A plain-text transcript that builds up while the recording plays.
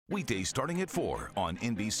Weekdays starting at 4 on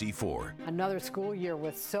NBC4. Another school year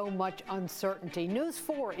with so much uncertainty. News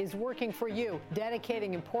 4 is working for you,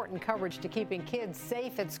 dedicating important coverage to keeping kids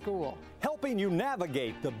safe at school. Helping you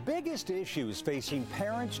navigate the biggest issues facing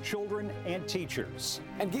parents, children, and teachers.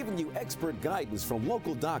 And giving you expert guidance from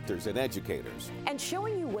local doctors and educators. And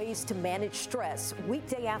showing you ways to manage stress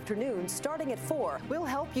weekday afternoons starting at 4. We'll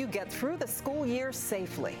help you get through the school year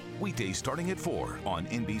safely. Weekdays starting at 4 on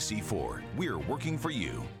NBC4. We're working for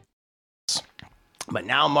you. But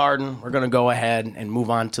now, Martin, we're going to go ahead and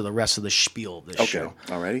move on to the rest of the spiel of this show.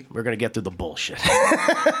 Okay, all righty. We're going to get through the bullshit. Hey,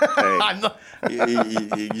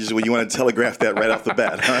 you want to telegraph that right off the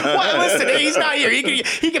bat. Well, listen, he's not here.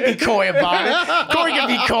 He can be coy about it. Corey can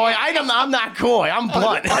be coy. I'm not coy. I'm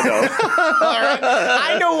blunt. I know. All right.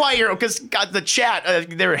 I know why you're, because the chat,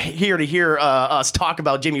 they're here to hear us talk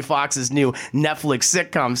about Jamie Foxx's new Netflix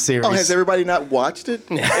sitcom series. Oh, has everybody not watched it?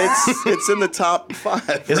 It's in the top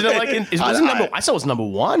 5. Isn't it like, I saw it was number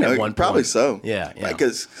 1 at one point. Probably so. Yeah.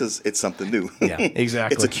 Because it's something new. Yeah,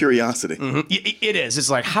 exactly. It's a curiosity. Mm-hmm. It is. It's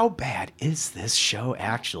like, how bad is this show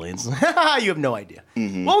actually? It's like, you have no idea.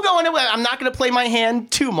 Mm-hmm. We'll go into it. I'm not going to play my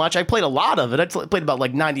hand too much. I played a lot of it. I played about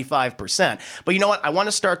like 95%. But you know what? I want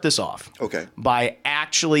to start this off by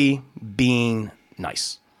actually being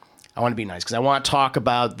nice. I want to be nice because I want to talk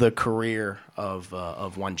about the career of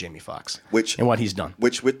one Jamie Foxx and what he's done.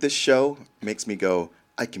 Which with this show makes me go,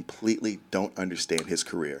 I completely don't understand his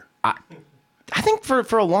career. I think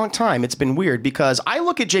for a long time it's been weird because I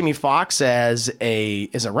look at Jamie Foxx as a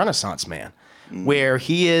Renaissance man, where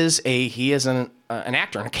he is an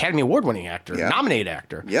actor, an Academy Award-winning actor, nominated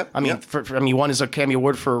actor. Yep. I mean, he won his Academy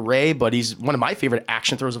Award for Ray, but he's one of my favorite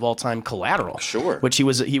action thrillers of all time, Collateral. Sure. Which he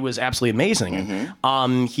was absolutely amazing in.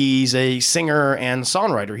 He's a singer and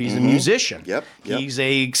songwriter. He's a musician. Yep. He's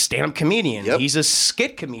a stand-up comedian. Yep. He's a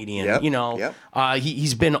skit comedian. Yep. You know. Yep.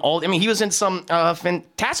 He's been all. I mean, he was in some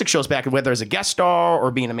fantastic shows back, whether as a guest star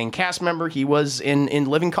or being a main cast member. He was in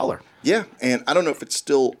Living Color. Yeah, and I don't know if it's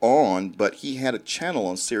still on, but he had a channel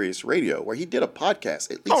on Sirius Radio where he did a podcast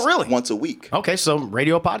at least once a week. Okay, so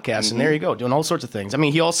radio podcast, and there you go, doing all sorts of things. I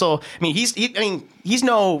mean, he's no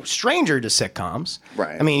stranger to sitcoms.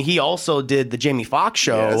 Right. I mean, he also did the Jamie Foxx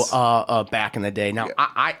show back in the day. Now,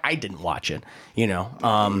 I didn't watch it, you know.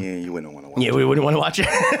 You wouldn't want to watch it. Yeah, we wouldn't want to watch it.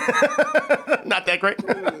 Not that great.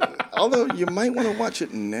 Although you might want to watch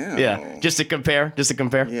it now. Yeah, just to compare.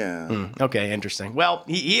 Yeah. Okay, interesting. Well,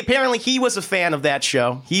 he apparently he was a fan of that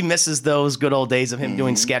show. He misses those good old days of him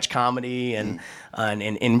doing sketch comedy and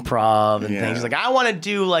improv and things. He's like, I want to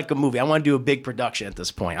do like a movie. I want to do a big production at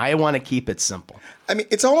this point. I want to keep it simple. I mean,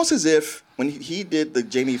 it's almost as if when he did the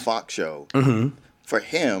Jamie Foxx show, for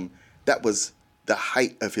him, that was the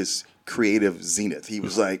height of his creative zenith. He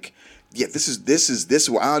was like, yeah, this is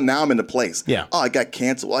where now I'm in the place. Yeah. Oh, I got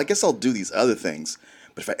canceled. Well, I guess I'll do these other things.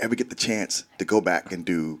 But if I ever get the chance to go back and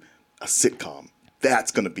do a sitcom,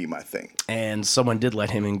 that's going to be my thing. And someone did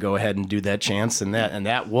let him go ahead and do that chance, and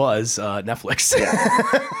that was Netflix. Yeah,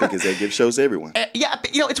 because they give shows to everyone. Yeah,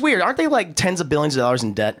 but, it's weird. Aren't they like tens of billions of dollars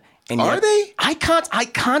in debt? And Are they? I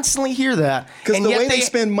constantly hear that. Because the way they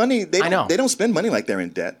spend money, they don't spend money like they're in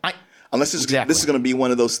debt. Unless this is going to be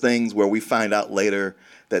one of those things where we find out later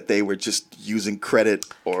that they were just using credit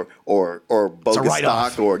or bogus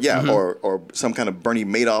stock or some kind of Bernie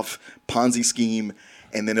Madoff Ponzi scheme,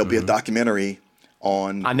 and then there'll be a documentary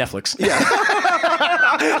on Netflix. Yeah.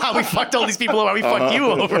 How we fucked all these people over. How we fucked you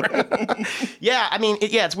over. Yeah, I mean,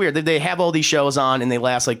 it's weird. They have all these shows on, and they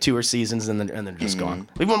last like 2 seasons, and they're just gone.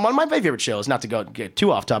 One of my favorite shows, not to get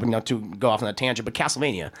too off topic, not to go off on a tangent, but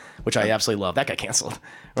Castlevania, which I absolutely love. That got canceled.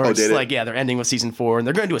 Or it's like, they're ending with season 4, and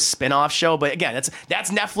they're going to do a spin-off show. But again,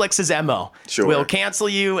 that's Netflix's MO. Sure. We'll cancel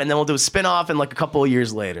you, and then we'll do a spin-off in like a couple of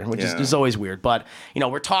years later, which is always weird. But,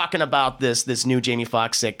 we're talking about this new Jamie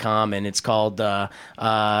Foxx sitcom, and it's called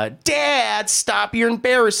Dad, Stop You're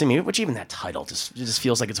Embarrassing Me, which even that title just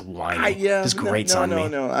feels like it's whiny. Just grates on me.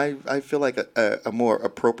 No. I feel like a more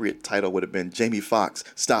appropriate title would have been Jamie Foxx,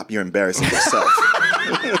 Stop You're Embarrassing Yourself.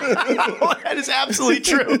 That is absolutely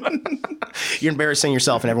true. You're embarrassing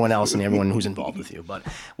yourself and everyone else and everyone who's involved with you. But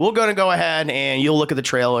we're going to go ahead and you'll look at the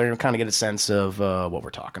trailer and kind of get a sense of what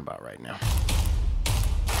we're talking about right now.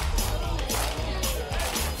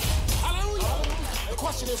 The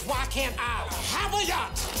question is, why can't I have a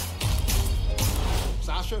yacht?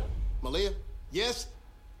 Sasha, Malia, yes,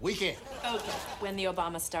 we can. Okay, when the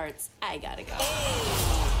Obama starts, I gotta go.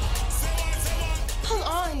 Come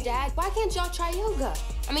on, Dad. Why can't y'all try yoga?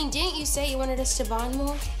 I mean, didn't you say you wanted us to bond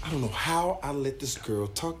more? I don't know how I let this girl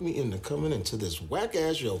talk me into coming into this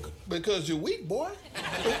whack-ass yoga. Because you're weak, boy.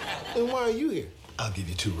 And why are you here? I'll give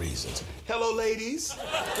you 2 reasons. Hello, ladies.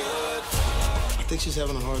 I think she's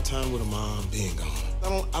having a hard time with her mom being gone.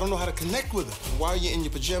 I don't know how to connect with her. Why are you in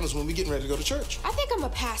your pajamas when we getting ready to go to church? I think I'm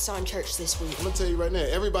gonna pass on church this week. I'm gonna tell you right now,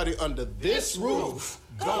 everybody under this roof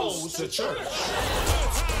goes to church.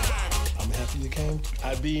 I'm happy you came.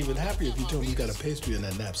 I'd be even happier if you told me you got a pastry in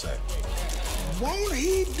that knapsack. Won't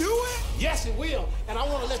he do it? Yes, he will. And I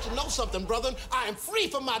want to let you know something, brother. I am free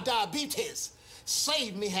from my diabetes.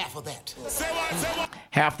 Save me half of that.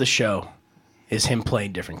 Half the show is him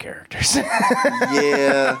playing different characters.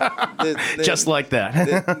 Yeah. Just like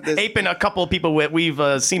that. Aping a couple of people we've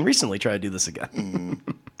seen recently try to do this again.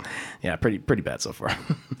 Mm-hmm. Yeah, pretty bad so far. Dad,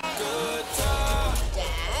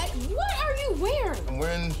 what are you wearing? I'm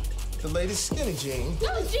wearing the latest skinny jeans.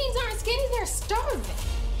 Those jeans aren't skinny, they're starving.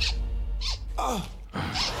 Oh.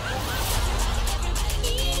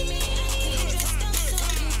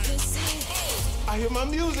 I hear my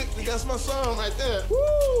music. That's my song right there.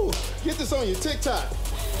 Woo! Get this on your TikTok.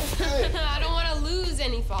 Hey. I don't want to lose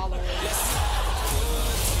any followers.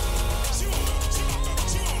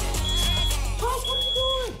 What are you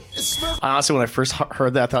doing? It smells. Honestly, when I first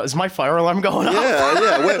heard that, I thought, is my fire alarm going off?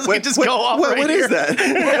 Yeah. Wait, just go off right what here. Is that?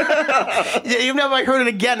 Yeah, even if I heard it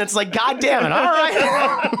again, it's like, God damn it! All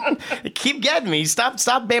right, keep getting me.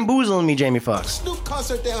 Stop bamboozling me, Jamie Foxx. Snoop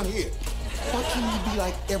concert down here. Why can't you be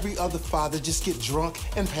like every other father, just get drunk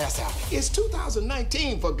and pass out? It's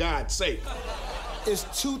 2019, for God's sake. It's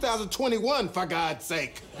 2021, for God's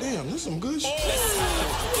sake. Damn, this is some good shit.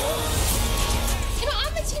 You know,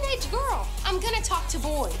 I'm a teenage girl. I'm gonna talk to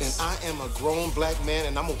boys. And I am a grown black man,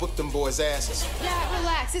 and I'm gonna whip them boys' asses. Yeah,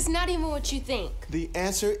 relax. It's not even what you think. The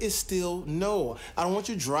answer is still no. I don't want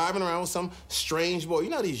you driving around with some strange boy. You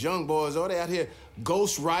know these young boys, they out here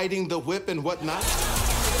ghost riding the whip and whatnot.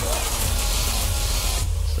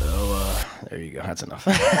 So there you go. That's enough.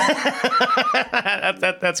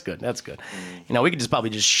 That's good. That's good. You know, we could probably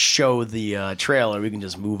just show the trailer. We can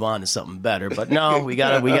just move on to something better. But no, we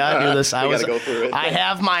gotta do this. I gotta go through it. I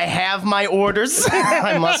have my orders.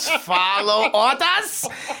 I must follow orders,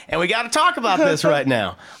 and we got to talk about this right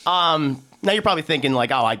now. Now you're probably thinking like,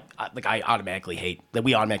 oh, we automatically hate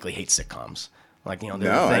sitcoms. Like, you know,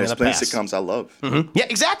 no, there's plenty of sitcoms I love. Mm-hmm. Yeah,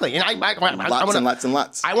 exactly. And lots and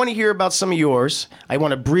lots. I want to hear about some of yours. I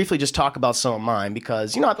want to briefly just talk about some of mine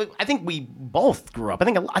because, you know, I think we both grew up.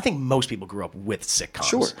 I think most people grew up with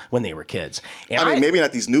sitcoms when they were kids. And I mean, maybe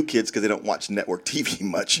not these new kids because they don't watch network TV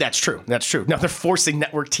much. That's true. No, they're forcing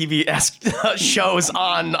network TV-esque shows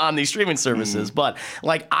on these streaming services. But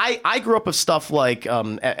like, I grew up with stuff like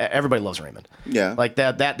Everybody Loves Raymond. Yeah, like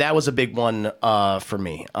that was a big one for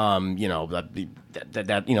me. You know,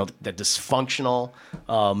 that you know, that dysfunctional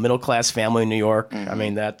middle class family in New York. I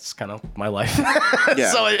mean, that's kind of my life.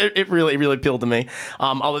 So it really appealed to me.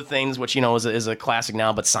 Other things, which, you know, is a classic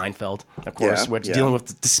now, but Seinfeld, of course, which dealing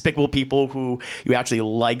with despicable people who you actually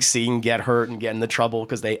like seeing get hurt and get into trouble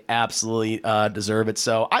because they absolutely deserve it.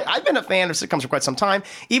 So I've been a fan of sitcoms for quite some time.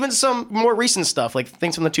 Even some more recent stuff, like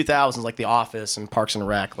things from the 2000s, like The Office and Parks and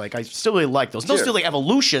Rec. Like, I still really like those. Those feel like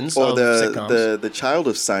evolutions of sitcoms. The child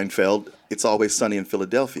of Seinfeld, It's Always Sunny in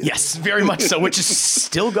Philadelphia. Yes, very much so, which is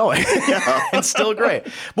still going and still great.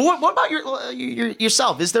 But what about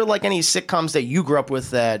yourself? Is there like any sitcoms that you grew up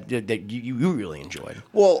with that you really enjoyed?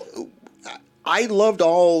 Well, I loved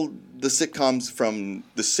all the sitcoms from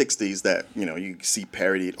the 60s that, you know, you see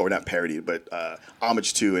parodied, or not parodied, but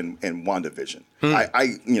homage to in WandaVision.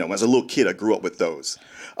 I you know, as a little kid, I grew up with those.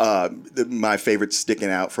 My favorites sticking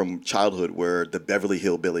out from childhood were the Beverly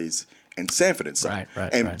Hillbillies and Sanford and Son.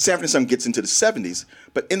 Sanford and Son gets into the 70s,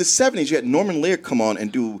 but in the 70s you had Norman Lear come on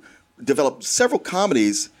and develop several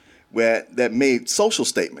comedies that made social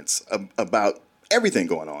statements about everything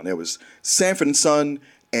going on. There was Sanford and Son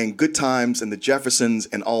and Good Times and the Jeffersons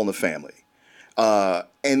and All in the Family.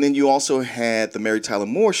 And then you also had the Mary Tyler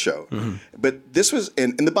Moore Show. But this was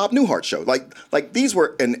in the Bob Newhart Show. Like these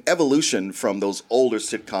were an evolution from those older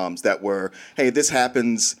sitcoms that were, hey, this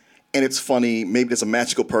happens and it's funny. Maybe there's a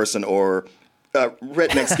magical person, or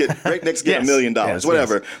rednecks get $1 million,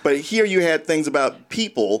 whatever. Yes. But here you had things about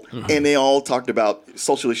people, and they all talked about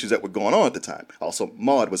social issues that were going on at the time. Also,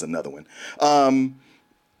 Maude was another one. And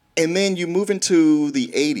then you move into the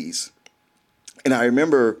 80s, and I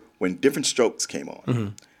remember when Different Strokes came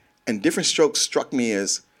on. And Different Strokes struck me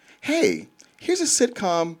as, hey, here's a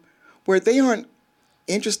sitcom where they aren't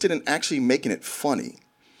interested in actually making it funny.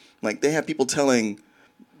 Like, they have people telling,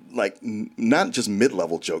 like, not just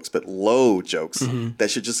mid-level jokes, but low jokes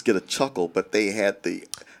that should just get a chuckle, but they had the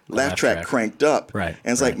laugh track cranked up. Right.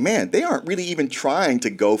 And it's like, man, they aren't really even trying to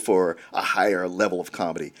go for a higher level of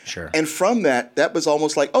comedy. Sure. And from that was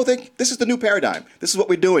almost like, oh, this is the new paradigm. This is what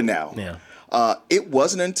we're doing now. Yeah. It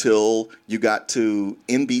wasn't until you got to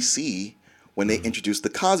NBC when they introduced The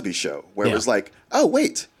Cosby Show, where it was like, oh,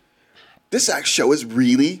 wait, this show is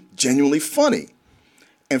really genuinely funny.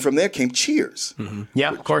 And from there came Cheers. Mm-hmm.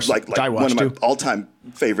 Yeah, of course. Like one of my all-time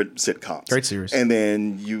favorite sitcoms. Great series. And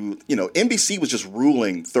then NBC was just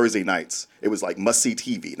ruling Thursday nights. It was like must-see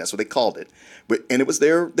TV. That's what they called it. And it was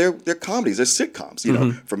their comedies, their sitcoms. You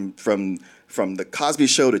know, from The Cosby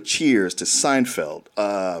Show to Cheers to Seinfeld.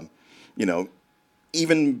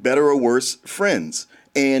 Even better or worse, Friends.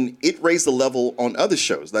 And it raised the level on other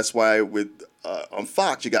shows. That's why on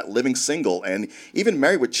Fox, you got Living Single, and even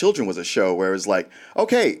Married with Children was a show where it's like,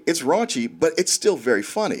 okay, it's raunchy, but it's still very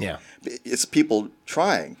funny. Yeah. It's people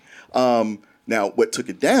trying. Now, what took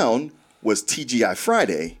it down was TGI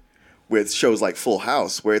Friday with shows like Full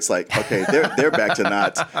House, where it's like, okay, they're back to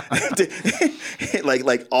not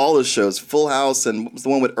like all the shows, Full House, and what was the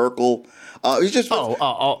one with Urkel? It was just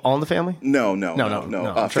All in the Family? No.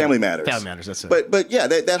 Family Matters. Family Matters. That's it. But yeah,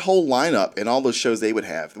 that whole lineup and all those shows they would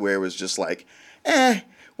have, where it was just like,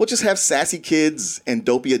 we'll just have sassy kids and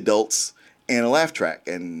dopey adults and a laugh track,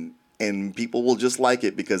 and people will just like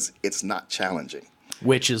it because it's not challenging.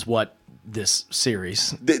 Which is what this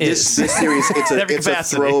series this series, it's a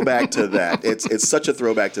throwback to that. It's such a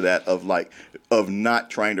throwback to that of not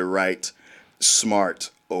trying to write smart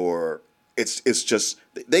or. It's just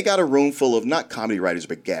they got a room full of not comedy writers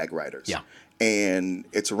but gag writers. Yeah, and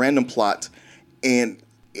it's a random plot, and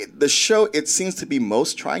the show it seems to be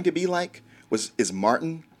most trying to be like is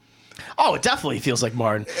Martin. Oh, it definitely feels like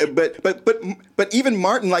Martin. But even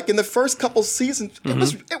Martin, like in the first couple seasons,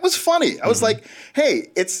 it was funny. I was like, hey,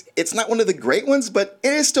 it's not one of the great ones, but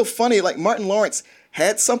it is still funny. Like Martin Lawrence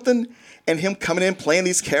had something, and him coming in playing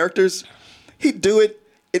these characters, he'd do it.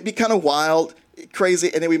 It'd be kind of wild.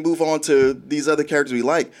 Crazy, and then we move on to these other characters we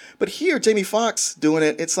like. But here, Jamie Foxx doing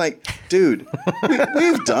it, it's like, dude,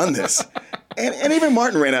 we've done this. And even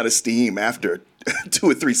Martin ran out of steam after 2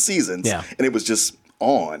 or 3 seasons, and it was just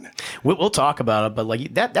on. We'll talk about it, but like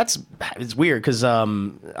it's weird because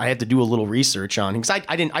I had to do a little research on him because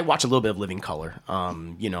I watched a little bit of Living Color, a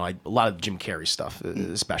lot of Jim Carrey stuff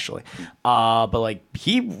especially, but like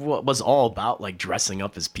he was all about like dressing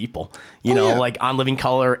up as people, like on Living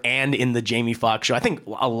Color and in the Jamie Foxx show. I think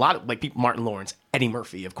a lot of like people, Martin Lawrence, Eddie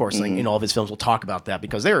Murphy, of course, like in all of his films, will talk about that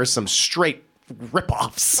because there are some straight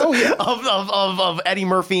ripoffs of Eddie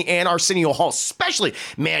Murphy and Arsenio Hall, especially.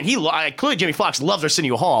 Man, clearly Jamie Foxx loves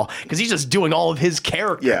Arsenio Hall because he's just doing all of his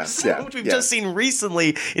characters, which we've just seen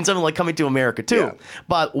recently in something like Coming to America too. Yeah.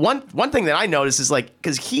 But one thing that I noticed is like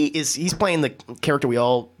because he's playing the character we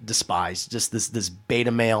all despise, just this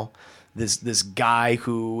beta male. This guy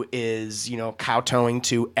who is, kowtowing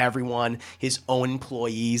to everyone, his own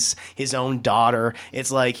employees, his own daughter.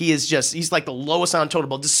 It's like he's like the lowest on totem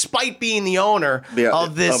pole, despite being the owner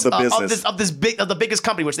of the biggest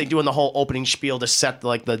company, which they do in the whole opening spiel to set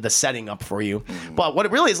the setting up for you. But what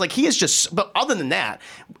it really is like, he is just. But other than that,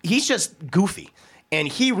 he's just goofy. And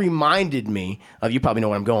he reminded me of, you probably know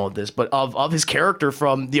where I'm going with this, but of his character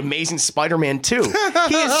from The Amazing Spider-Man 2.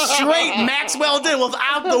 He is straight Maxwell did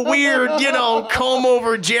without the weird, comb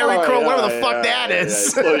over Jerry Curl, whatever the fuck that is.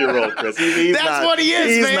 Yeah. Slow your roll, Chris. That's what he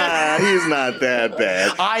is, man. He's not that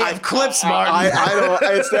bad. I have clips, Martin.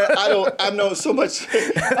 I know so much.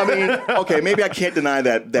 I mean, okay, maybe I can't deny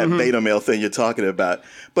that beta male thing you're talking about.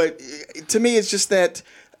 But to me, it's just that,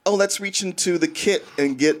 let's reach into the kit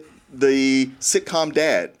and get the sitcom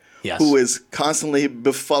dad who is constantly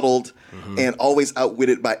befuddled and always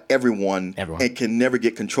outwitted by everyone and can never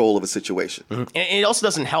get control of a situation. And it also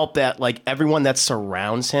doesn't help that like everyone that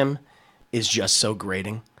surrounds him is just so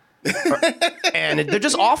grating. And they're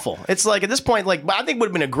just awful. It's like at this point, like I think it would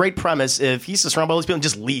have been a great premise if he's surrounded by all these people and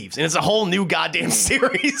just leaves, and it's a whole new goddamn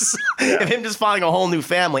series of him just finding a whole new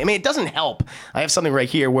family. I mean, it doesn't help. I have something right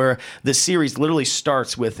here where the series literally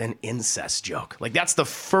starts with an incest joke. Like that's the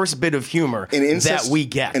first bit of humor that we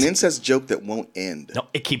get. An incest joke that won't end. No,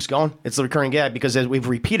 it keeps going. It's the recurring gag because as we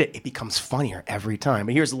repeat it, it becomes funnier every time.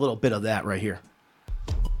 But here's a little bit of that right here.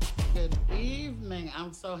 Good evening.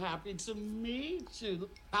 I'm so happy to meet you.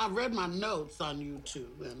 I read my notes on you two,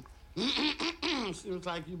 and seems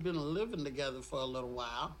like you've been living together for a little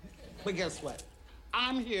while. But guess what?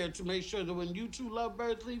 I'm here to make sure that when you two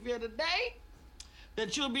lovebirds leave here today,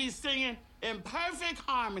 that you'll be singing in perfect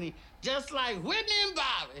harmony, just like Whitney and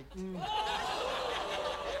Bobby.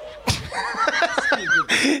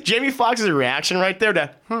 Jamie Foxx's reaction right there to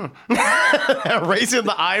raising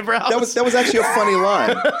the eyebrows. That was actually a funny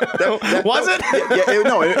line. Was it?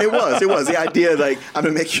 It was. The idea like I'm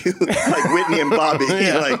gonna make you like Whitney and Bobby.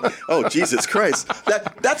 Yeah. Like, oh Jesus Christ.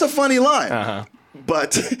 That's a funny line. Uh-huh.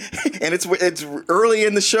 But and it's early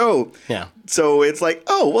in the show. Yeah. So it's like,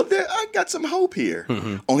 oh well, I got some hope here.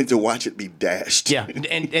 Mm-hmm. Only to watch it be dashed. Yeah,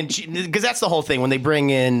 and because that's the whole thing when they bring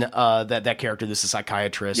in that character, this is a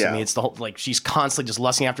psychiatrist. Yeah. I mean, it's the whole like she's constantly just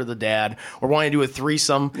lusting after the dad or wanting to do a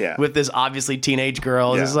threesome with this obviously teenage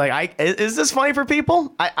girl. Yeah. It's like, is this funny for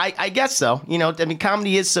people? I guess so. You know, I mean,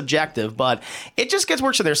 comedy is subjective, but it just gets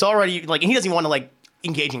worse. So there's already like, and he doesn't even want to like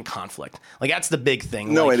engage in conflict. Like that's the big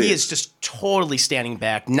thing. No, like, he is just totally standing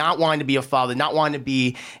back, not wanting to be a father, not wanting to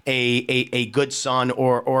be a good son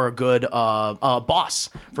or a good boss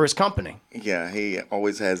for his company. Yeah, he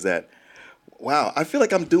always has that. Wow, I feel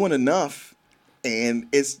like I'm doing enough, and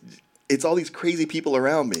it's all these crazy people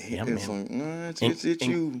around me. Yeah, it's man. like it's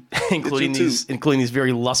you, including these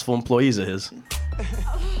very lustful employees of his.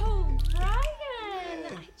 Oh, Brian,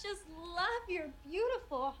 I just love your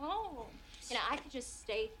beautiful home. You know, I could just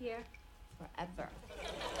stay here forever.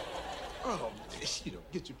 Oh,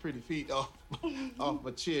 get your pretty feet off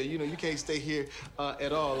my chair. You know, you can't stay here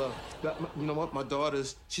at all. You know what? My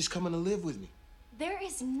daughter's, she's coming to live with me. There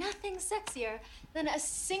is nothing sexier than a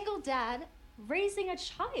single dad raising a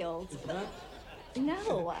child.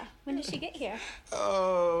 No. When did she get here? As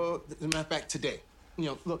a matter of fact, today. You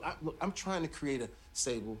know, look, I'm trying to create a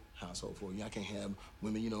stable household for you. I can't have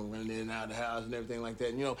women, running in and out of the house and everything like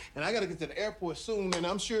that, And I got to get to the airport soon, and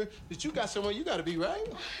I'm sure that you got somewhere you got to be, right?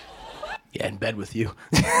 Yeah, in bed with you.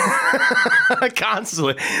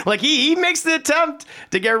 Constantly. Like, he makes the attempt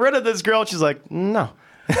to get rid of this girl. She's like, no.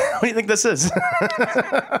 What do you think this is?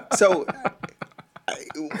 So,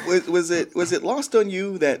 was it lost on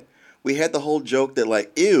you that we had the whole joke that,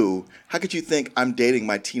 like, ew, how could you think I'm dating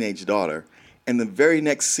my teenage daughter? And the very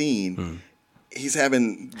next scene, he's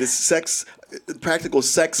having this practical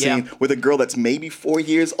sex scene with a girl that's maybe 4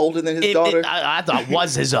 years older than his daughter. I thought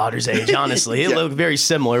was his daughter's age, honestly. It looked very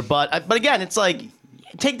similar. But again, it's like,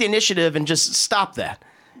 take the initiative and just stop that.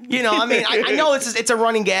 You know, I mean, I know it's a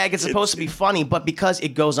running gag. It's supposed to be funny, but because it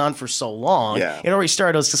goes on for so long, it already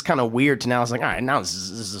started as just kind of weird to now it's like, all right, now this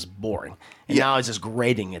is boring. And now it's just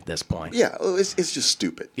grating at this point. Yeah, it's just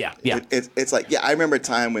stupid. Yeah. It's like, I remember a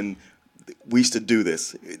time when we used to do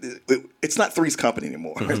this. It's not Three's Company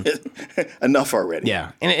anymore. Enough already.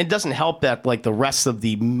 Yeah, and it doesn't help that like the rest of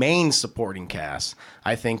the main supporting cast,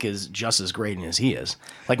 I think, is just as grating as he is.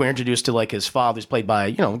 Like when we're introduced to like his father, who's played by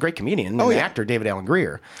a great comedian and actor David Alan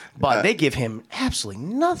Grier, but they give him absolutely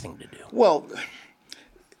nothing to do. Well,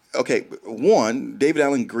 okay, one, David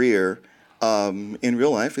Alan Grier. In real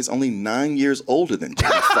life, is only 9 years older than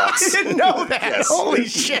Jamie Foxx. I didn't know that. Yes. Holy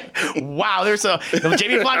shit! Wow,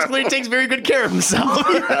 Jamie Foxx clearly takes very good care of himself.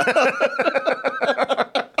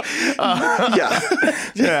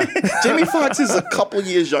 Yeah. Jamie Foxx is a couple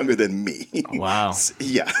years younger than me. Wow.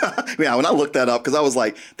 Yeah. Yeah. When I looked that up, because I was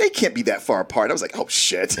like, they can't be that far apart. I was like, oh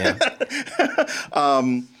shit. Yeah.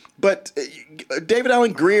 But David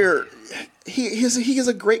Alan Grier, he is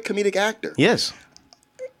a great comedic actor. Yes.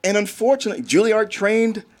 And unfortunately, Juilliard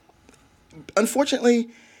trained. Unfortunately,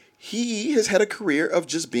 he has had a career of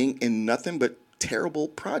just being in nothing but terrible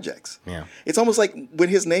projects. Yeah, it's almost like when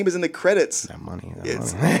his name is in the credits. That money.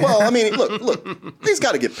 Well, I mean, look, he's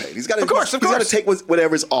got to get paid. He's got to. Of course. He's got to take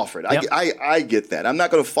whatever's offered. Yep. I get that. I'm not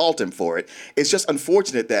going to fault him for it. It's just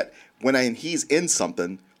unfortunate that when he's in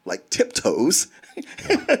something like Tiptoes,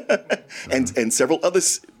 and several other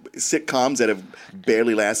sitcoms that have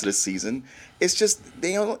barely lasted a season. It's just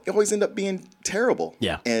they always end up being terrible.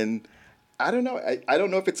 Yeah. And I don't know. I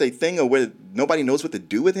don't know if it's a thing or where nobody knows what to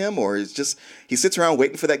do with him, or it's just he sits around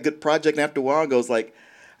waiting for that good project, and after a while goes like,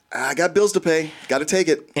 I got bills to pay. Got to take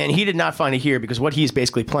it. And he did not find it here because what he's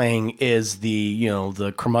basically playing is the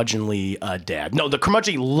curmudgeonly dad. No, the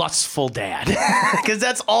curmudgeonly lustful dad. Because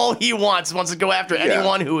that's all he wants. He wants to go after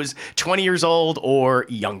anyone who is 20 years old or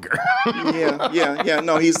younger. Yeah.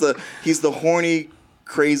 No, he's the horny,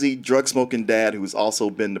 crazy drug smoking dad who's also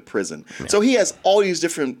been to prison. Yeah. So he has all these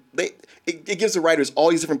different. It gives the writers all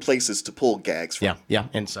these different places to pull gags from. Yeah,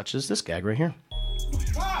 and such as this gag right here.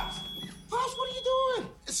 Pops, what are you doing?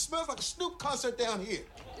 It smells like a Snoop concert down here.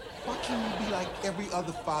 Why can't you be like every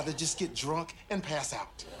other father, just get drunk and pass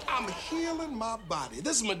out? I'm healing my body.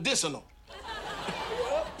 This is medicinal.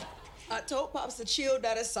 Well, I told Pops to chill.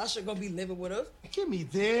 That Sasha gonna be living with us. Give me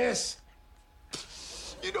this.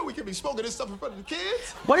 You know we can be smoking this stuff in front of the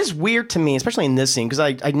kids. What is weird to me, especially in this scene, because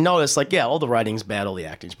I noticed, all the writing's bad, all the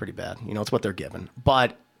acting's pretty bad. It's what they're given.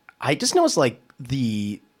 But I just noticed like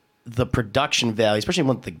the production value, especially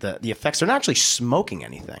when the effects, they're not actually smoking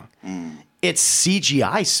anything. It's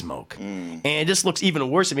CGI smoke. And it just looks even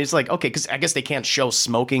worse. I mean, it's like, okay, because I guess they can't show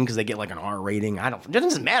smoking because they get like an R rating. It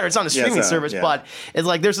doesn't matter. It's on a streaming service. Yeah. But it's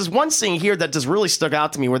like there's this one scene here that just really stuck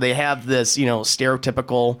out to me where they have this,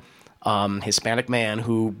 stereotypical Hispanic man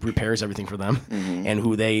who repairs everything for them and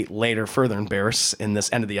who they later further embarrass in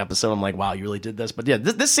this end of the episode. I'm like, wow, you really did this. But yeah,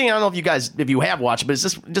 this scene, I don't know if you have watched it, but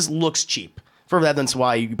it just looks cheap. For that, that's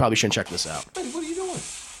why you probably shouldn't check this out. Hey, what are you doing?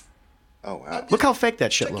 Oh, wow. Look how fake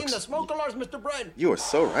that shit looks. The smoke alarms, Mr. Brad. You are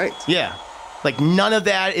so right. Yeah. Like, none of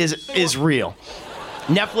that is real.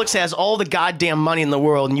 Netflix has all the goddamn money in the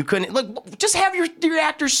world, and you couldn't... Look, just have your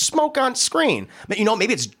actors smoke on screen. But,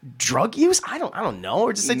 maybe it's drug use? I don't know.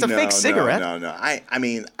 Or just it's a fake cigarette. No. I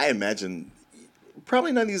mean, I imagine...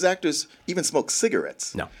 Probably none of these actors even smoke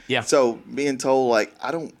cigarettes. No. Yeah. So being told like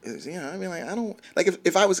I don't, I don't like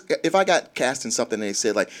if I got cast in something and they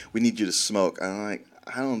said like we need you to smoke, I'm like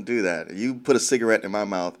I don't do that. You put a cigarette in my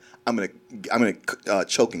mouth, I'm gonna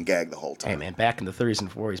choke and gag the whole time. Hey man, back in the 30s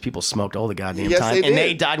and 40s, people smoked all the goddamn yes, time, they did. And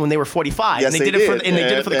they died when they were 45. Yes, and they did it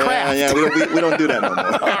for the craft. Yeah, we don't do that no more.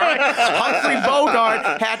 All right, Humphrey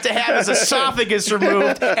Bogart had to have his esophagus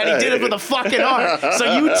removed, and he did it for the fucking art. So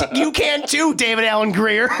you can too, David Alan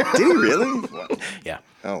Grier. Did he really? Yeah.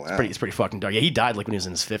 Oh wow. It's pretty fucking dark. Yeah, he died like when he was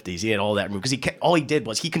in his 50s. He had all that removed because all he did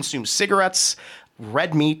was he consumed cigarettes,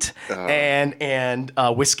 red meat, and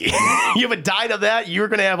whiskey. You haven't died of that, you're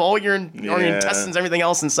gonna have all your intestines, everything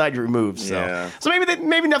else inside you removed. So maybe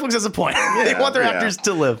Netflix has a point. They want their actors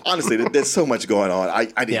to live. Honestly, there's so much going on. I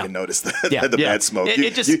didn't even notice the bad smoke.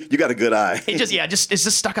 You got a good eye. It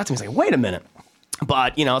just stuck out to me. It's like, wait a minute.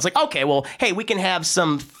 But, it's like, okay, well, hey, we can have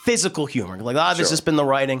some physical humor. Like, this has been the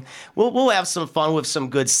writing. We'll have some fun with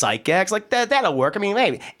some good psych gags. Like, that'll work. I mean,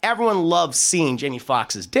 maybe. Everyone loves seeing Jamie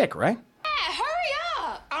Foxx's dick, right? Hey, hurry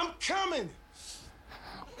up! I'm coming.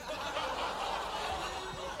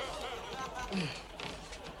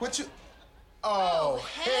 What you... Oh,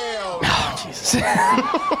 hell no. Oh, Jesus. What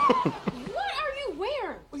are you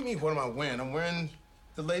wearing? What do you mean, what am I wearing? I'm wearing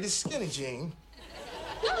the latest skinny jean.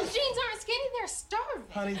 Those jeans aren't skinny, they're starving.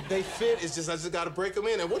 Honey, they fit. It's just I just got to break them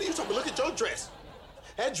in. And what are you talking about? Look at your dress.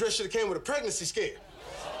 That dress should have came with a pregnancy scare.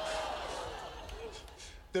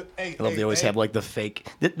 I love they always have like the fake.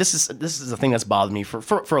 This is the thing that's bothered me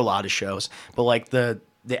for a lot of shows. But like the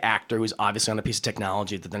actor who's obviously on a piece of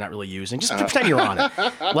technology that they're not really using, just pretend you're on it.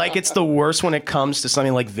 Like it's the worst when it comes to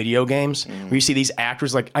something like video games, where you see these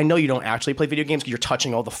actors like, I know you don't actually play video games because you're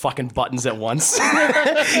touching all the fucking buttons at once,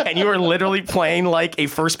 and you are literally playing like a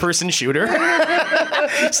first-person shooter.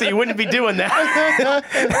 So you wouldn't be doing that.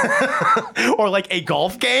 Or like a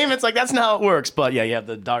golf game. It's like that's not how it works. But yeah, you have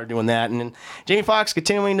the daughter doing that, and then Jamie Foxx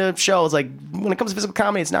continuing to show. It's like when it comes to physical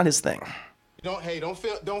comedy, it's not his thing. Don't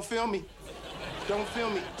film me. Don't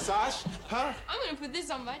film me. Sash, huh? I'm gonna put this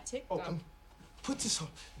on my TikTok. Oh, put this on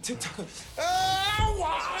TikTok.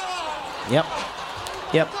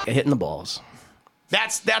 Yep. Hitting the balls.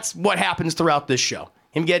 That's what happens throughout this show.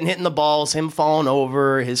 Him getting hit in the balls, him falling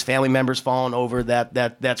over, his family members falling over.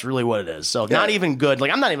 That's really what it is. So not even good.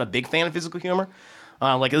 Like I'm not even a big fan of physical humor.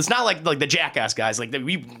 Like it's not like the Jackass guys. Like they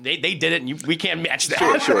did it, and we can't match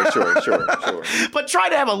that. Sure. But try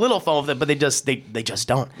to have a little fun with it, but they just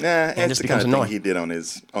don't. Nah, and it's the kind of thing he did on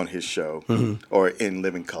his show or in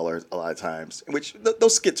Living Color a lot of times. Which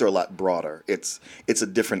those skits are a lot broader. It's a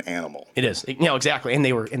different animal. It is. Exactly. And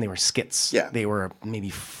they were skits. Yeah. They were maybe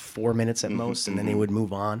 4 minutes at most, and then they would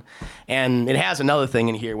move on. And it has another thing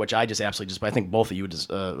in here, which I just absolutely despise. I think both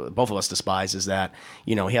of us despise, is that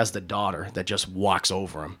he has the daughter that just walks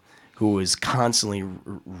over him, who is constantly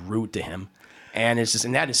rude to him, and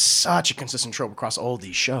that is such a consistent trope across all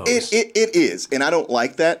these shows. It is, and I don't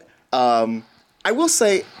like that. I will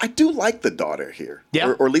say I do like the daughter here,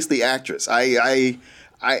 or at least the actress. I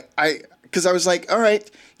because I was like, all right,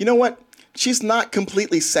 you know what? She's not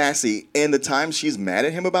completely sassy, and the times she's mad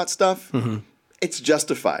at him about stuff, it's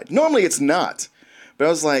justified. Normally, it's not. But I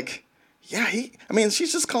was like, yeah,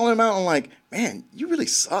 she's just calling him out and like, man, you really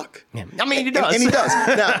suck. Yeah. I mean, he does. And he does.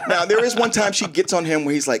 Now, there is one time she gets on him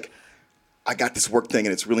where he's like, I got this work thing,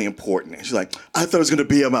 and it's really important. And she's like, I thought it was going to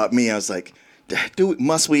be about me. I was like,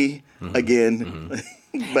 must we again?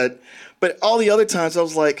 But all the other times, I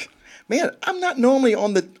was like, man, I'm not normally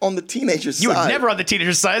on the teenager side. You were never on the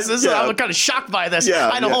teenager side. I'm kind of shocked by this.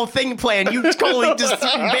 I had a whole thing planned. You totally just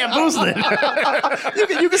bamboozled it.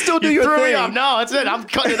 you can still do your thing. Me off. No, that's it. I'm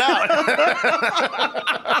cutting it out.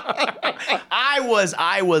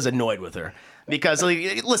 I was annoyed with her Because,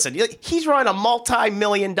 listen, he's running a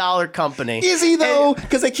multi-million-dollar company. Is he, though?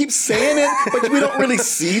 Because they keep saying it, but we don't really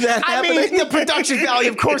see that happening. I mean, the production value,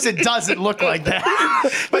 of course, it doesn't look like that.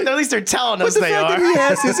 But at least they're telling us they are. But the fact that he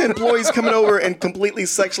has his employees coming over and completely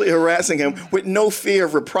sexually harassing him with no fear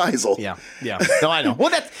of reprisal. Yeah. No, I know.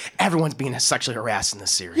 Well, everyone's being sexually harassed in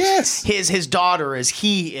this series. Yes. His daughter is.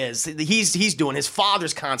 He's doing. His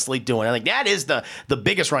father's constantly doing it. Like, that is the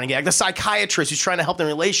biggest running gag. The psychiatrist who's trying to help the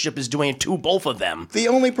relationship is doing it to both of them. The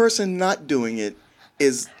only person not doing it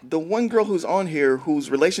is the one girl who's on here whose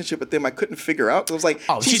relationship with them I couldn't figure out. I was like,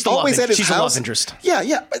 she's always at his house. She's a love interest.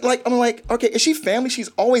 Yeah. I'm like, okay, is she family? She's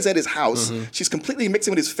always at his house. Mm-hmm. She's completely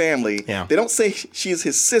mixing with his family. Yeah. They don't say she is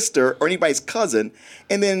his sister or anybody's cousin.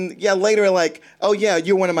 And then, later, like, oh, yeah,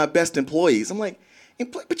 you're one of my best employees. I'm like,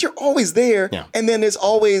 but you're always there. Yeah. And then there's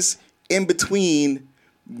always in between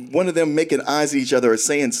one of them making eyes at each other or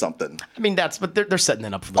saying something. I mean, but they're setting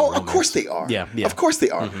it up for the romance. Of course they are. Yeah. Of course they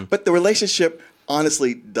are. Mm-hmm. But the relationship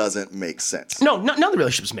honestly doesn't make sense. No, none of the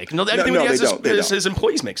relationships make. No, everything they don't. His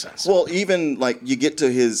employees make sense. Well, even like you get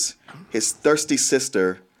to his thirsty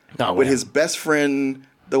sister with his best friend,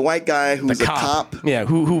 the white guy who's a cop. Yeah,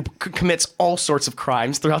 who commits all sorts of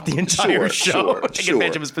crimes throughout the entire show to take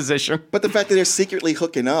advantage of his position. But the fact that they're secretly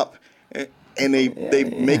hooking up and they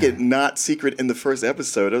make it not secret in the first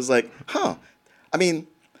episode, I was like, huh. I mean,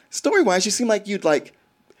 story-wise, you seem like you'd like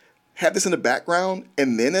have this in the background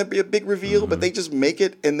and then it'd be a big reveal, but they just make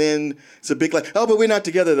it and then it's a big like, oh, but we're not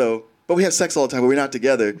together though. But we have sex all the time, but we're not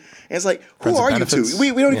together. And it's like, who are you two?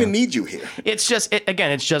 We don't even need you here. It's just,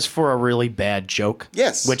 it's just for a really bad joke.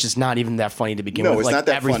 Yes. Which is not even that funny to begin with. No, it's like not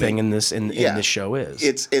that everything funny. in this show is.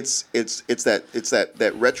 It's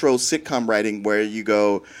that retro sitcom writing where you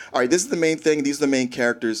go, all right, this is the main thing, these are the main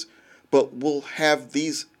characters, but we'll have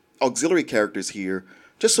these auxiliary characters here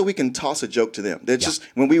just so we can toss a joke to them. They're just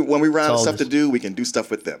when we run out of stuff to do, we can do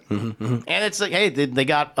stuff with them. Mm-hmm, mm-hmm. And it's like, hey, they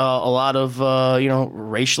got a lot of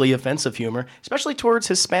racially offensive humor, especially towards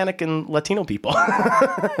Hispanic and Latino people,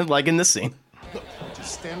 like in this scene. Look,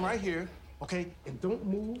 just stand right here, okay, and don't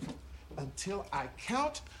move until I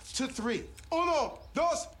count to 3. 1, 2,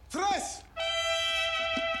 3.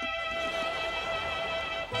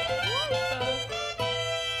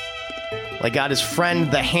 Like, got his friend,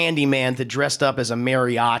 the handyman, that dressed up as a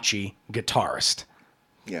mariachi guitarist.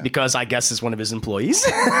 Yeah. Because I guess it's one of his employees.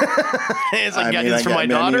 It's like, it's for my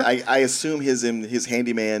daughter. I assume his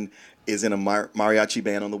handyman is in a mariachi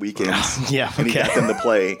band on the weekends. Yeah, okay. And he got them to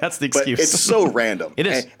play. That's the excuse. But it's so random. It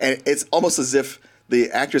is. And it's almost as if the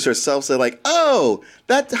actress herself said, like, oh,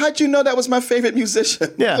 how'd you know that was my favorite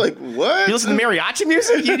musician? Yeah. Like, what? You listen to mariachi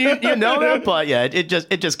music? You know that? But yeah, it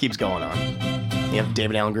just keeps going on. You have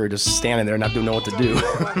David Alan Grier just standing there not know what to do.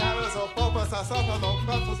 Oh my God, that's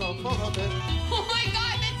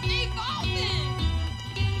Nick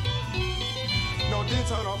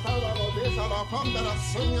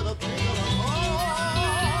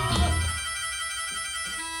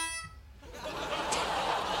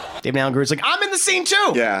David Alan Grier's like, I'm in the scene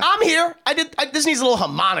too. Yeah. I'm here. This needs a little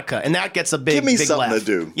harmonica, and that gets a big Give me big something laugh. to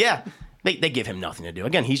do. Yeah. They give him nothing to do.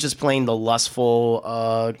 Again, he's just playing the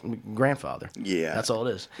lustful grandfather. Yeah. That's all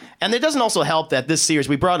it is. And it doesn't also help that this series,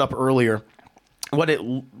 we brought up earlier,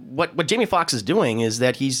 what Jamie Foxx is doing is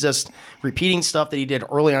that he's just repeating stuff that he did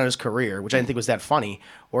early on in his career, which I didn't think was that funny,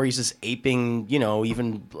 or he's just aping,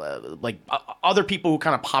 even other people who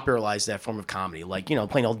kind of popularized that form of comedy, like,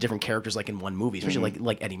 playing all different characters like in one movie, especially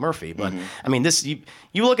like Eddie Murphy. But I mean, this you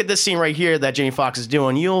look at this scene right here that Jamie Foxx is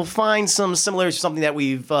doing, you'll find some similarities to something that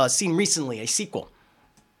we've seen recently, a sequel.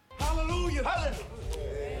 Hallelujah. Hallelujah.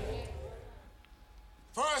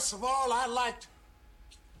 First of all, I'd like to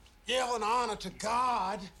give an honor to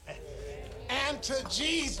God and to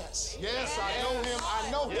Jesus. Yes, I know him.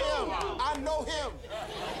 I know him. I know him.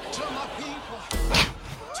 To my people,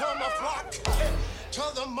 to my flock, to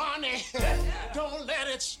the money. Don't let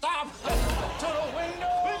it stop. To the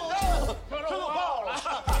window, to the wall, to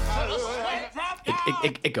the straight drop.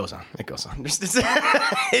 It goes on. It goes on.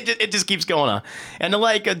 It just keeps going on. And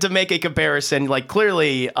to make a comparison, like,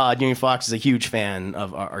 clearly Jamie Foxx is a huge fan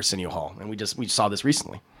of Arsenio Hall, and we saw this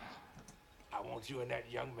recently. You and that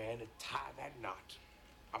young man to tie that knot.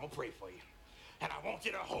 I'm gonna pray for you. And I want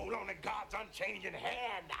you to hold on to God's unchanging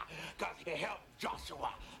hand, because He helped Joshua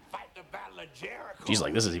fight the battle of Jericho. She's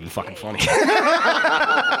like, this is even fucking funny.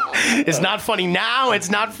 It's not funny now. It's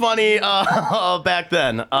not funny back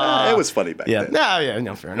then. It was funny back then.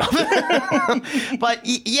 No, fair enough. But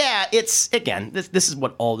yeah, it's, again, this is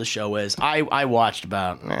what all the show is. I watched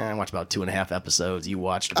about 2.5 episodes. You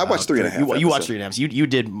watched about, I watched 3.5 You watched 3.5. You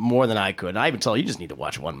did more than I could. And I even told you just need to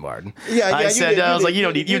watch one, Martin. Yeah, I said, I was like,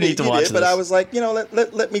 you need to watch this. But I was like,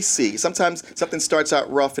 let me see. Sometimes something starts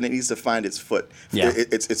out rough and it needs to find its foot. Yeah.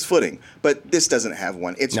 Its footing. But this doesn't have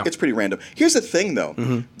one. It's pretty random. Here's the thing, though.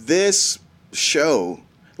 Mm-hmm. This show,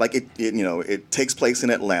 like it takes place in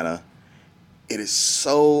Atlanta. It is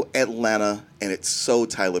so Atlanta, and it's so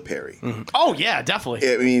Tyler Perry. Mm-hmm. Oh yeah,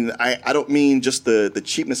 definitely. I mean, I don't mean just the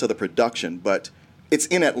cheapness of the production, but it's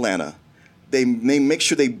in Atlanta. They make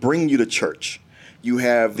sure they bring you to church. You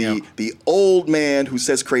have the old man who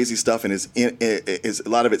says crazy stuff and is a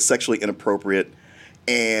lot of it sexually inappropriate,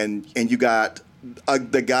 and you got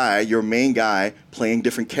the guy, your main guy, playing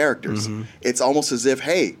different characters. Mm-hmm. It's almost as if,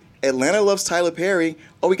 hey, Atlanta loves Tyler Perry.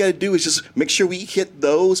 All we got to do is just make sure we hit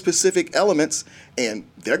those specific elements, and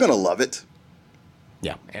they're gonna love it.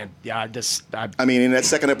 Yeah, and yeah, I mean, in that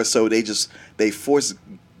second episode, they force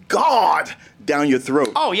God down your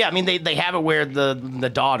throat. Oh yeah, I mean they have it where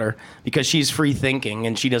the daughter, because she's free thinking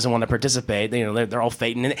and she doesn't want to participate. They're all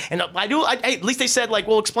faking it. And at least they said, like,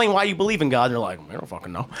 well, explain why you believe in God. And they're like, I don't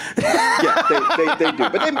fucking know. Yeah, they do.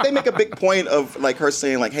 But they make a big point of like her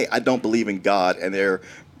saying like, hey, I don't believe in God, and they're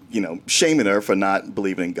shaming her for not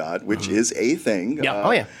believing in God, which is a thing.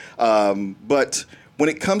 Yeah. But when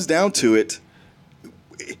it comes down to it,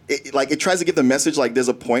 it tries to give the message like there's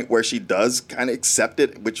a point where she does kind of accept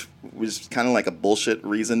it, which was kind of like a bullshit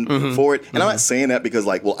reason for it. And I'm not saying that because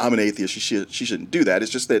like, well, I'm an atheist, she shouldn't do that.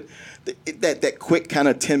 It's just that quick kind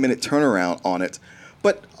of 10-minute turnaround on it.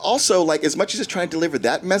 But also, like, as much as it's trying to deliver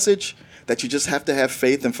that message that you just have to have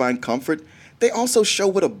faith and find comfort, they also show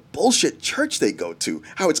what a bullshit church they go to,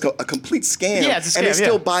 how it's a complete scam, and they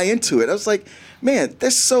still buy into it. I was like, man,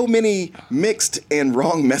 there's so many mixed and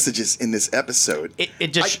wrong messages in this episode. I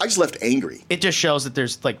just left angry. It just shows that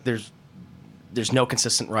there's no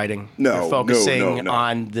consistent writing. No, they're focusing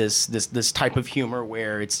on this type of humor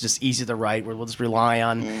where it's just easy to write, where we'll just rely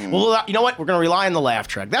on. Well, you know what? We're going to rely on the laugh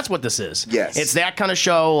track. That's what this is. Yes, it's that kind of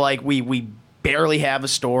show. Like we barely have a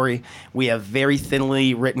story. We have very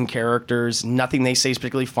thinly written characters. Nothing they say is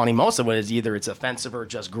particularly funny. Most of it is either it's offensive or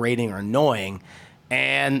just grating or annoying.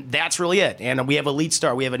 And that's really it. And we have a lead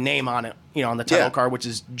star. We have a name on it, on the title card, which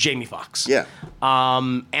is Jamie Foxx. Yeah.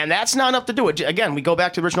 And that's not enough to do it. Again, we go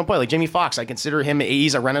back to the original point. Like Jamie Foxx, I consider him,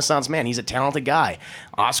 he's a Renaissance man. He's a talented guy,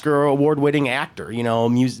 Oscar award-winning actor,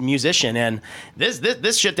 musician. And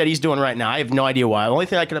this shit that he's doing right now, I have no idea why. The only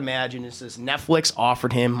thing I can imagine is this: Netflix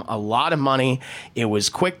offered him a lot of money. It was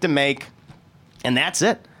quick to make, and that's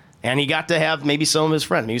it. And he got to have maybe some of his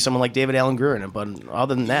friends, maybe someone like David Allen Greer in it. But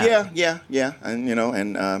other than that, yeah,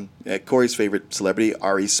 and Corey's favorite celebrity,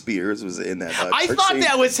 Ari Spears, was in that. I thought scene.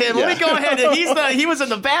 That was him. Yeah. Let me go ahead. He was in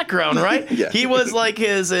the background, right? Yeah. He was like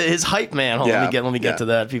his hype man. Let me get to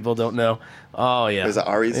that. People don't know. Oh yeah. Is it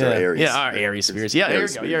Aries or Aries? Yeah, Ari Spears. Yeah,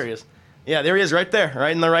 there he is. Yeah, there he is, right there,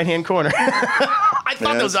 right in the right-hand corner. I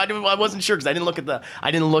thought that was. I wasn't sure because I didn't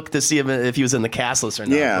look to see if he was in the cast list or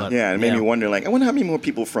not. Yeah. It made me wonder. Like, I wonder how many more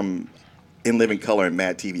people from In Living Color and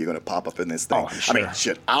Mad TV are going to pop up in this thing. Oh, sure. I mean,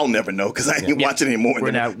 shit, I'll never know because I ain't watching any more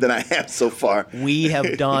than I have so far. We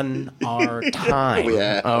have done our time,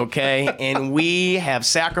 okay, and we have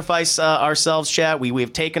sacrificed ourselves, chat. We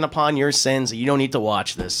have taken upon your sins. You don't need to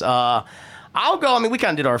watch this. I'll go. I mean, we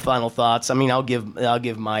kind of did our final thoughts. I mean, I'll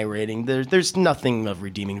give my rating. There's nothing of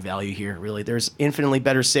redeeming value here, really. There's infinitely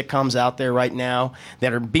better sitcoms out there right now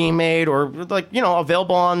that are being made or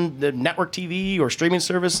available on the network TV or streaming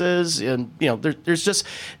services. And there's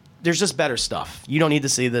just better stuff. You don't need to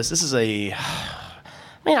see this. This is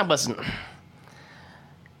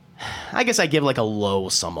I guess I give like a low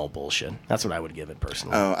some old bullshit. That's what I would give it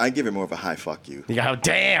personally. Oh, I give it more of a high fuck you. Yeah,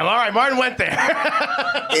 damn. All right, Martin went there.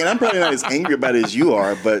 And I'm probably not as angry about it as you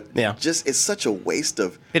are, but just it's such a waste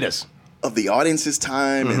of the audience's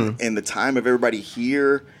time and the time of everybody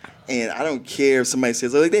here. And I don't care if somebody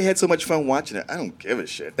says, oh, they had so much fun watching it. I don't give a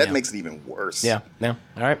shit. That makes it even worse. Yeah. All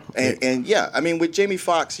right. And I mean, with Jamie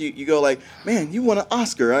Foxx, you go like, man, you won an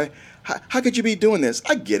Oscar. How could you be doing this?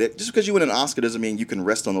 I get it. Just because you win an Oscar doesn't mean you can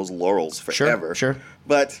rest on those laurels forever. Sure.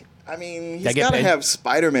 But, I mean, he's got to have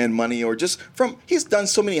Spider-Man money or he's done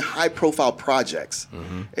so many high-profile projects.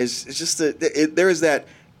 Mm-hmm. It's just there is that,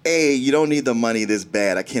 you don't need the money this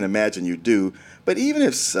bad. I can't imagine you do. But even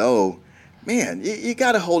if so, man, you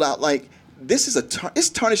got to hold out. Like, this is this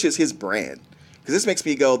tarnishes his brand. Because this makes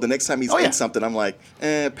me go, the next time he's in something, I'm like,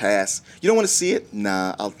 pass. You don't want to see it?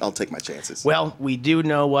 Nah, I'll take my chances. Well, we do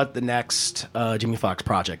know what the next Jamie Foxx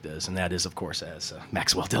project is, and that is, of course, as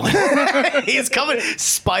Maxwell Dillon. He is coming.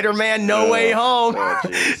 Spider-Man No Way Home.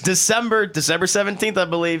 December 17th, I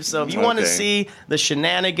believe. So if you want to see the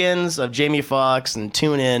shenanigans of Jamie Foxx, and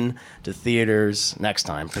tune in to theaters next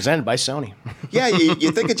time. Presented by Sony. Yeah, you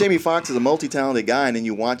think of Jamie Foxx as a multi-talented guy, and then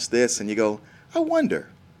you watch this, and you go, I wonder.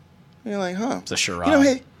 And you're like, huh. It's a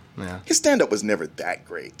charade. You know, his stand-up was never that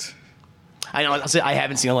great. I know. I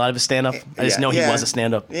haven't seen a lot of his stand-up. I just know he was a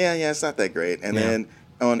stand-up. Yeah, it's not that great. And then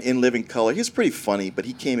on In Living Color, he was pretty funny, but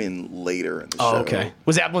he came in later in the show. Oh, okay.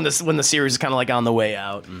 Was that when the series was kind of like on the way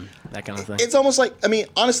out and that kind of thing? It's almost like, I mean,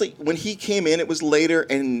 honestly, when he came in, it was later,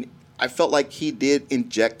 and I felt like he did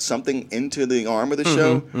inject something into the arm of the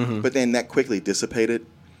show, but then that quickly dissipated.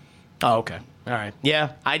 Oh, okay. All right.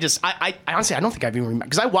 Yeah. I honestly, I don't think I've even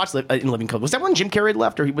remembered. Because I watched In Living Color. Was that when Jim Carrey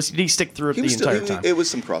left, or did he stick through the entire time? It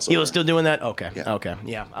was some crossover. He was still doing that? Okay. Yeah. Okay.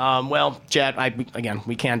 Yeah. Well, Chad, again,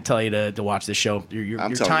 we can't tell you to watch this show. Your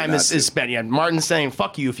time is spent. Yeah. Martin's saying,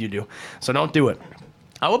 fuck you if you do. So don't do it.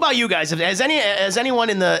 What about you guys? Has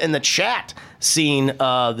anyone in the chat seen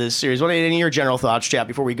this series? What are any of your general thoughts, chat,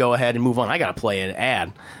 before we go ahead and move on? I got to play an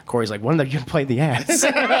ad. Corey's like, when are you going to play the ads?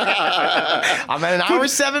 I'm at an hour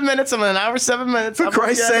 7 minutes. For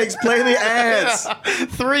Christ's sakes, play the ads.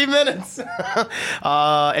 3 minutes.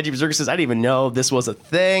 Edgy Berserker says, I didn't even know this was a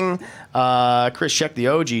thing. Chris, check the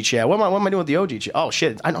OG chat. What am I doing with the OG chat? Oh,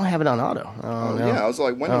 shit. I don't have it on auto. Oh, no. Yeah, I was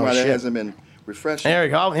like wondering why that hasn't been refreshed. There we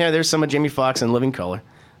go. Yeah, there's some of Jamie Foxx in Living Color.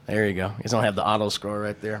 There you go. You don't have the auto score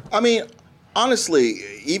right there. I mean, honestly,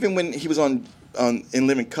 even when he was on In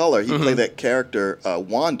Living Color, he played that character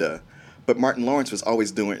Wanda, but Martin Lawrence was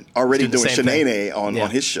always doing Shanae on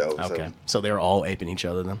his show. Okay, so they were all aping each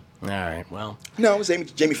other then. All right, well. No, it was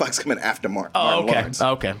Jamie Foxx coming after Martin Lawrence.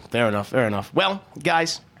 Okay, fair enough. Well,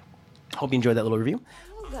 guys, hope you enjoyed that little review.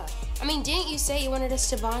 I mean, didn't you say you wanted us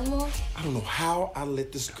to bond more? I don't know how I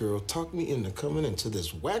let this girl talk me into coming into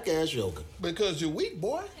this whack-ass yoga. Because you're weak,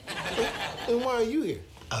 boy. And why are you here?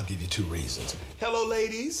 I'll give you 2 reasons. Hello,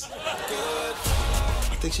 ladies. Good.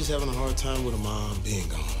 I think she's having a hard time with her mom being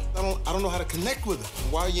gone. I don't know how to connect with her.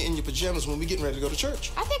 Why are you in your pajamas when we're getting ready to go to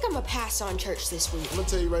church? I think I'm gonna pass on church this week. I'm gonna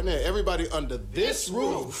tell you right now, everybody under this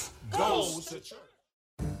roof goes to church.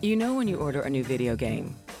 You know when you order a new video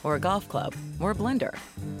game, or a golf club, or a blender,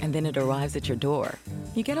 and then it arrives at your door,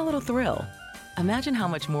 you get a little thrill. Imagine how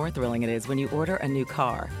much more thrilling it is when you order a new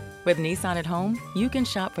car. With Nissan at Home, you can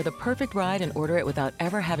shop for the perfect ride and order it without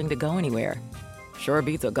ever having to go anywhere. Sure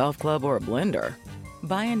beats a golf club or a blender.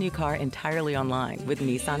 Buy a new car entirely online with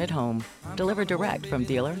Nissan at Home. Delivered direct from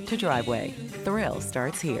dealer to driveway. Thrill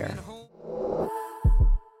starts here.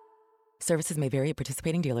 Services may vary at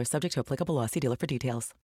participating dealers, subject to applicable law. See dealer for details.